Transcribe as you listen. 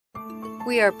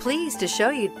We are pleased to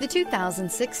show you the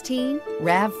 2016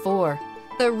 RAV4.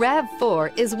 The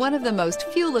RAV4 is one of the most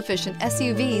fuel-efficient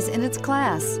SUVs in its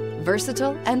class.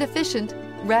 Versatile and efficient,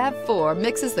 RAV4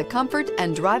 mixes the comfort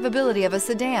and drivability of a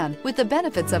sedan with the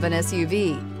benefits of an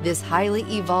SUV. This highly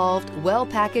evolved,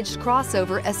 well-packaged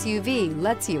crossover SUV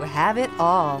lets you have it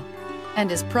all and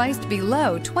is priced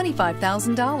below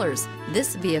 $25,000.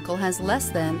 This vehicle has less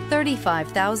than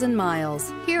 35,000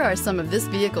 miles. Here are some of this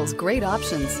vehicle's great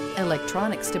options: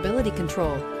 electronic stability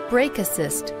control, brake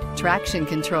assist, traction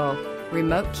control,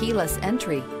 remote keyless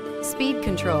entry, speed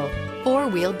control,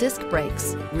 four-wheel disc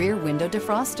brakes, rear window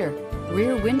defroster,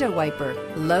 rear window wiper,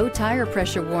 low tire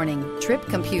pressure warning, trip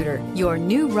computer. Your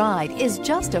new ride is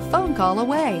just a phone call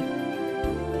away.